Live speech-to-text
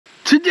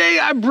Today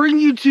I bring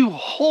you to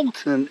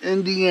Holton,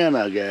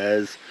 Indiana,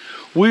 guys.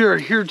 We are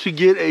here to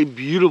get a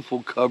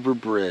beautiful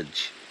covered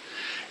bridge.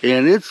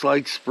 And it's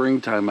like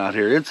springtime out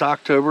here. It's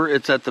October.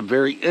 It's at the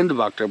very end of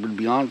October, to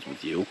be honest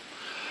with you.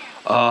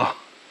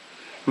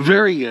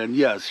 Very end,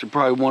 yes. You're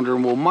probably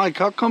wondering, well, Mike,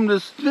 how come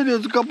this video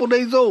is a couple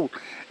days old?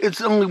 It's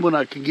only when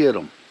I can get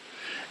them.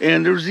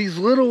 And there's these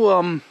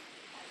little,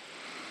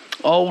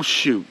 oh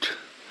shoot.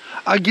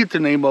 I get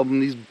the name of them,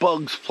 these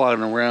bugs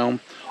flying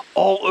around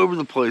all over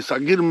the place. I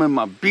get them in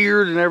my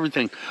beard and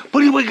everything. But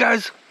anyway,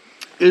 guys,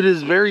 it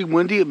is very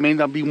windy. It may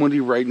not be windy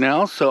right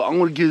now, so I'm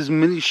going to get as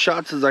many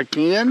shots as I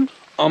can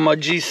on my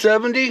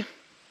G70,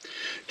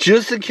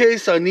 just in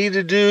case I need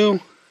to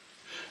do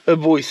a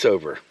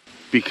voiceover,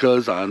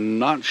 because I'm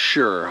not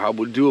sure I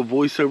would do a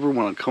voiceover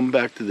when I come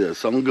back to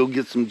this. I'm going to go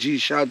get some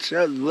G-shots,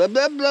 blah,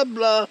 blah, blah,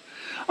 blah.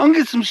 I'm going to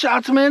get some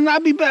shots, man, and I'll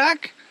be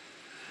back.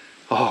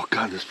 Oh,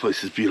 God, this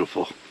place is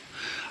beautiful.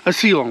 I'll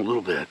see you all in a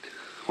little bit.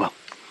 Well,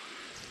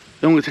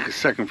 I'm going to take a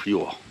second for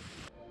you all.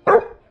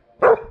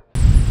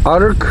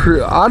 Otter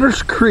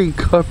Creek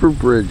Covered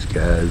Bridge,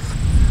 guys.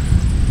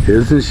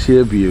 Isn't she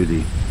a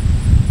beauty?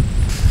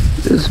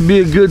 This would be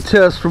a good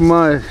test for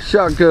my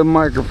shotgun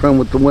microphone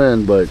with the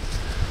wind, but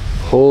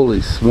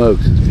holy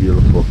smokes, it's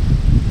beautiful.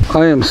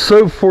 I am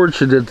so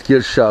fortunate to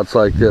get shots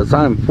like this.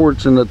 I am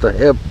fortunate to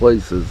have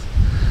places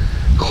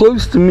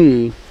close to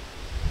me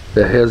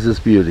that has this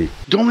beauty.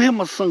 Don't have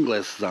my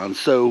sunglasses on,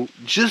 so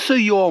just so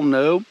you all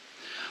know,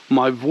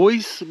 my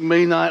voice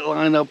may not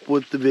line up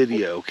with the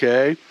video,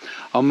 okay?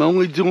 I'm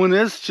only doing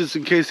this just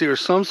in case there are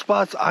some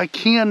spots I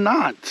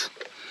cannot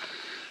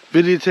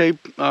videotape.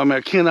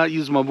 I cannot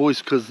use my voice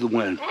because of the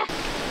wind.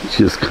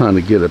 Just kind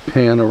of get a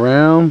pan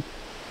around.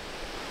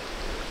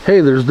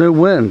 Hey, there's no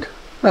wind.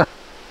 We're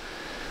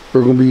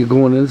going to be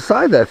going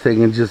inside that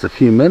thing in just a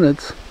few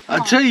minutes.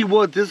 I tell you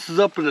what, this is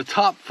up in the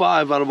top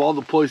 5 out of all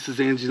the places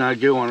Angie and I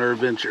go on our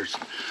adventures.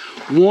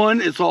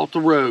 1, it's off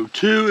the road.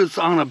 2, it's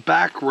on a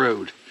back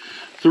road.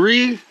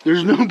 3,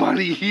 there's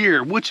nobody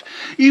here, which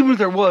even if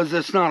there was,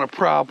 that's not a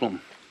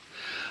problem.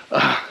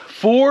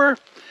 4,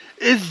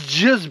 it's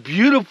just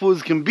beautiful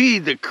as can be.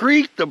 The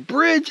creek, the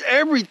bridge,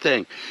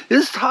 everything.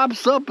 This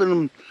tops up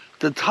in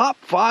the top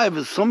 5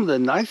 is some of the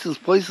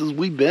nicest places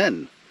we've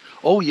been.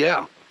 Oh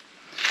yeah.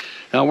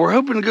 Now we're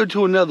hoping to go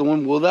to another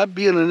one. Will that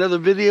be in another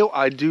video?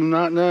 I do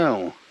not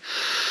know.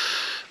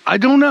 I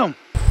don't know.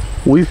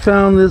 We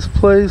found this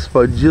place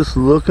by just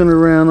looking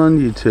around on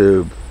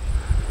YouTube.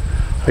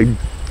 I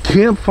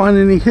can't find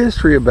any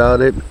history about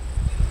it.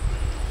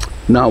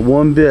 Not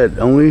one bit.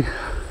 Only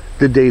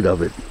the date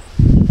of it.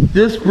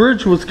 This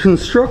bridge was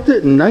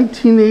constructed in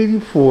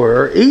 1984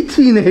 or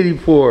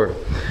 1884.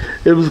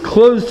 It was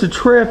closed to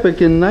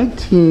traffic in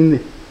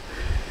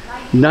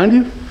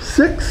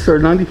 1996 or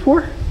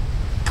 94.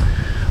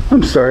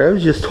 I'm sorry, I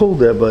was just told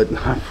that, but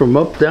from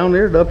up down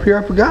there to up here,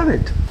 I forgot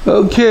it.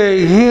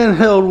 Okay,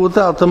 handheld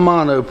without the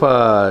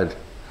monopod.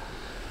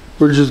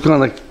 We're just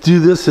gonna do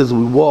this as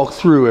we walk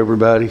through,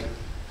 everybody.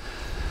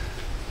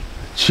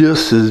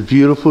 Just as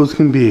beautiful as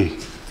can be.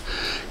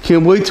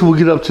 Can't wait till we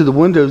get up to the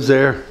windows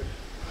there.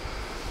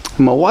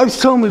 My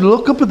wife's telling me to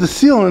look up at the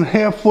ceiling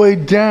halfway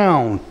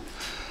down.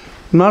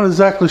 I'm not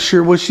exactly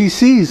sure what she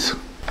sees.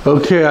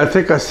 Okay, I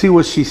think I see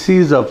what she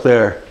sees up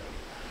there.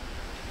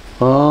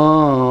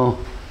 Oh,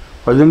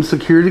 are them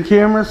security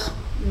cameras?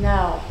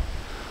 No.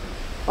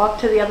 Walk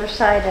to the other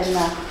side and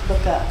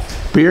look up.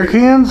 Beer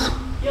cans?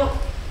 Yep.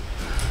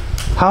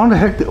 How in the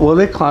heck, well,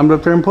 they climbed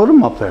up there and put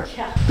them up there.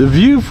 Yeah. The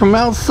view from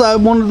outside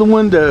one of the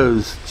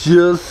windows,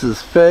 just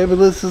as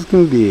fabulous as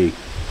can be.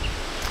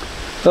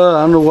 I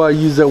don't know why I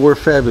use that word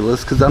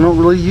fabulous, because I don't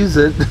really use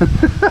it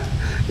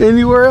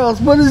anywhere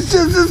else, but it's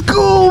just as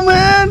cool,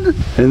 man.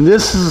 And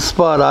this is a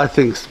spot I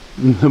think's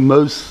the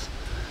most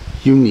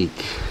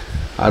unique.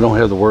 I don't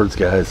have the words,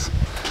 guys.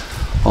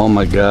 Oh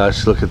my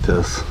gosh, look at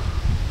this.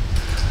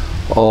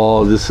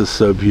 Oh, this is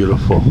so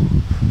beautiful.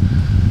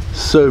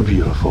 So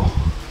beautiful.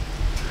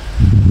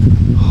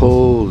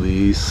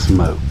 Holy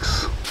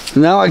smokes.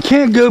 Now I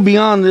can't go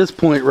beyond this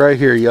point right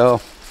here,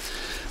 y'all.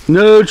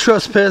 No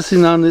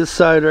trespassing on this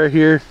side right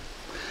here.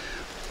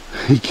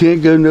 You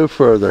can't go no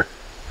further.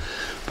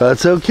 But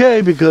that's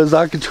okay, because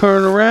I can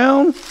turn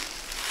around.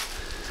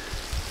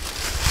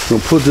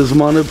 We'll put this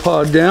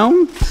monopod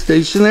down,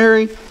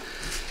 stationary,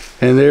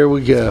 and there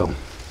we go.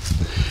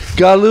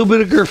 Got a little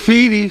bit of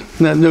graffiti,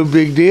 not no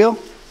big deal.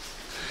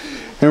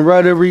 And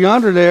right over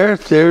yonder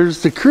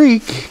there's the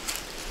creek,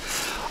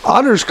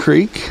 Otter's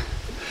Creek.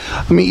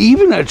 I mean,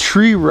 even a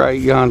tree right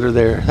yonder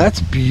there, that's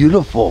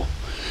beautiful.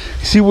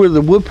 You see where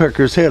the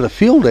woodpeckers had a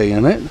field day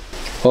in it.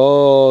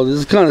 Oh, this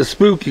is kind of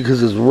spooky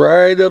because it's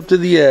right up to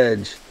the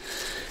edge.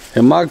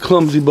 And my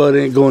clumsy butt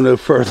ain't going no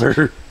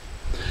further.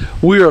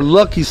 We are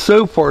lucky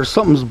so far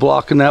something's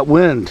blocking that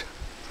wind.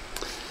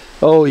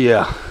 Oh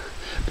yeah.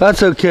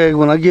 That's okay.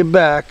 When I get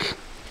back,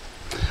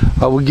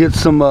 I will get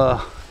some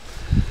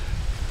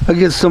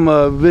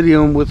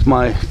video with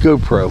my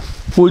GoPro.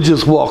 We'll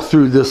just walk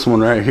through this one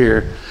right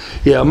here.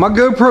 Yeah, my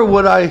GoPro,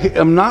 what I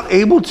am not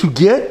able to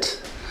get,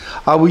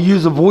 I will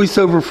use a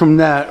voiceover from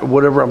that, or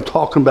whatever I'm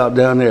talking about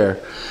down there.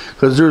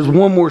 Because there's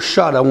one more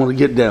shot I want to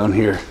get down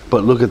here.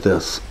 But look at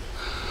this.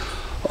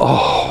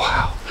 Oh,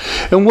 wow.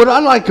 And what I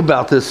like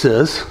about this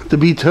is, to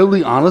be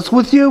totally honest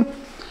with you,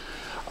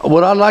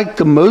 what I like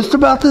the most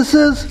about this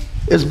is,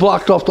 it's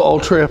blocked off to all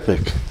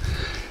traffic.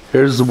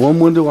 Here's the one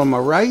window on my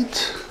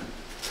right.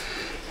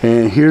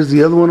 And here's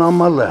the other one on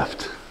my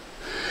left.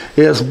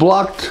 It's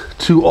blocked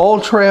to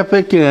all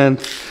traffic, and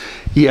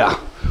yeah.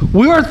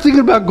 We are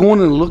thinking about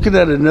going and looking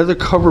at another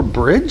covered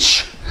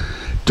bridge.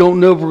 Don't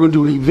know if we're going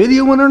to do any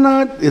video on it or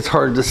not. It's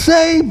hard to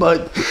say,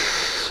 but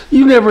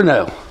you never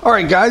know.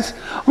 Alright guys,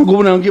 I'm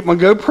going down and get my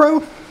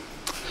GoPro.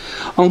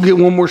 I'm going to get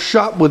one more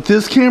shot with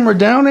this camera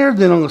down there,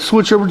 then I'm going to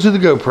switch over to the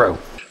GoPro.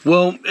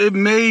 Well, it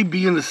may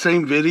be in the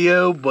same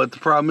video, but the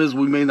problem is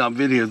we may not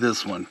video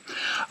this one.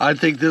 I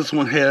think this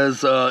one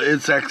has,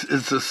 it's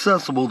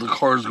accessible to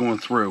cars going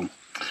through.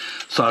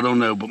 So I don't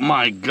know, but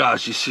my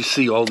gosh, you should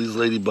see all these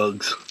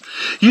ladybugs.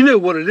 You know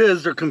what it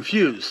is, they're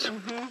confused.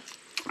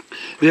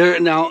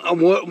 Now,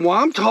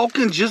 while I'm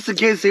talking, just in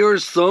case there are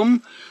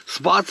some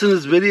spots in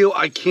this video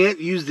I can't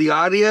use the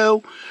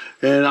audio,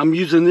 and I'm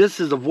using this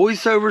as a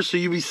voiceover, so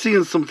you'll be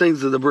seeing some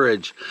things of the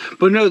bridge.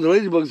 But no, the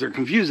ladybugs are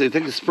confused. They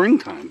think it's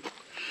springtime.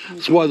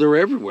 That's why they're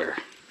everywhere.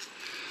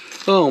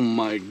 Oh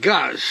my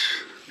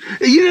gosh.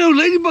 You know,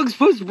 ladybug's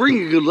supposed to bring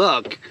you good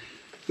luck.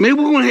 Maybe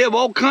we're going to have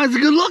all kinds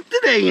of good luck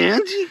today,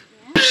 Angie.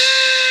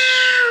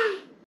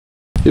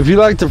 If you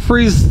like to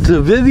freeze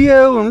the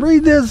video and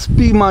read this,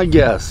 be my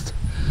guest.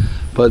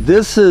 But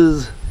this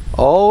is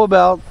all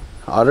about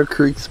Otter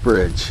Creek's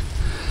bridge.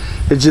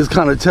 It just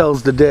kind of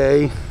tells the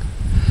day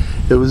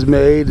it was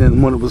made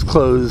and when it was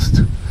closed.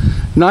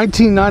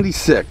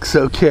 1996,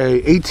 okay,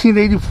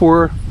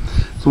 1884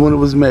 is when it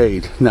was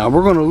made. Now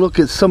we're going to look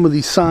at some of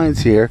these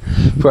signs here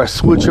before I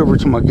switch over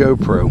to my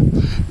GoPro.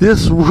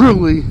 This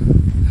really,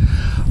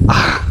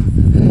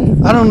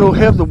 I don't know,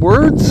 have the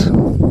words.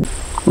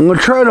 I'm going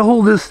to try to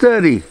hold this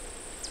steady.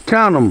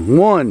 Count them.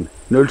 1,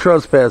 no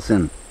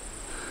trespassing.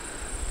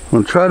 I'm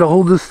going to try to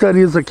hold this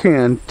steady as I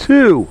can.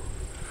 2,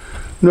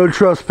 no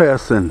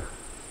trespassing.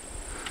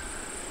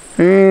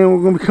 And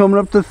we're going to be coming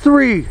up to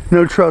 3,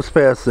 no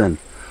trespassing.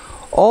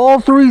 All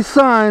 3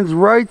 signs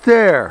right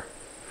there.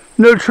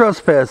 No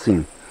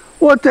trespassing.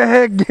 What the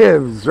heck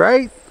gives,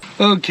 right?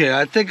 Okay,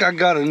 I think I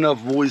got enough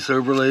voice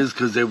overlays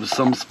because there was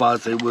some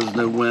spots there was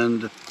no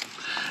wind.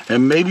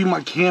 And maybe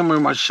my camera,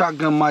 my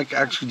shotgun mic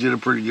actually did a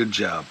pretty good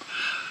job.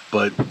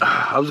 But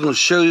I was going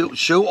to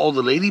show all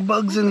the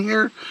ladybugs in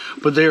here,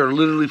 but they are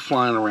literally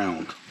flying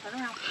around.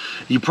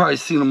 You probably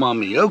seen them on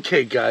me.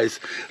 Okay, guys,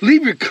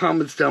 leave your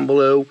comments down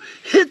below.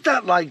 Hit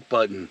that like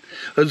button.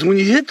 Because when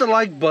you hit the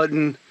like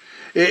button,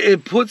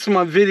 it puts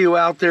my video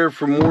out there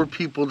for more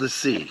people to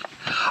see.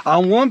 I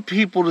want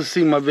people to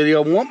see my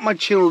video. I want my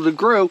channel to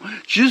grow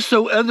just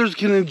so others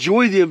can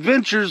enjoy the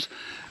adventures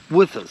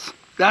with us.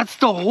 That's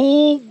the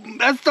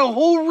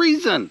whole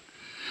reason.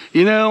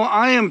 You know,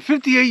 I am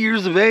 58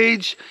 years of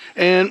age,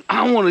 and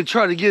I want to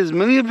try to get as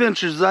many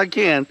adventures as I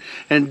can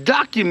and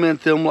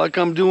document them like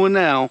I'm doing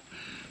now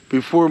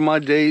before my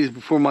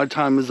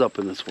time is up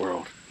in this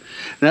world.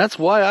 And that's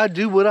why I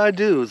do what I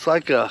do. It's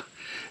like a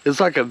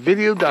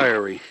video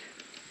diary.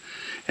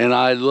 And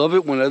I love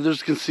it when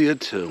others can see it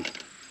too.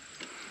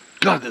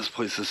 God, this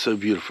place is so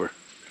beautiful.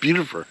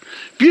 Beautiful.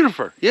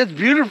 Beautiful. Yeah, it's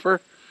beautiful.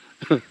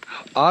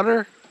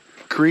 Otter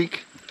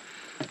Creek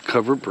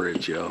Covered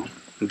Bridge, yo.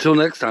 Until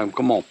next time,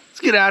 come on. Let's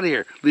get out of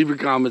here. Leave your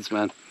comments,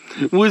 man.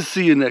 We'll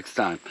see you next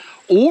time.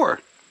 Or,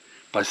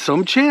 by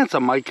some chance, I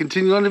might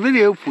continue on the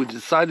video if we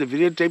decide to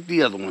videotape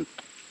the other one.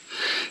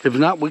 If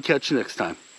not, we'll catch you next time.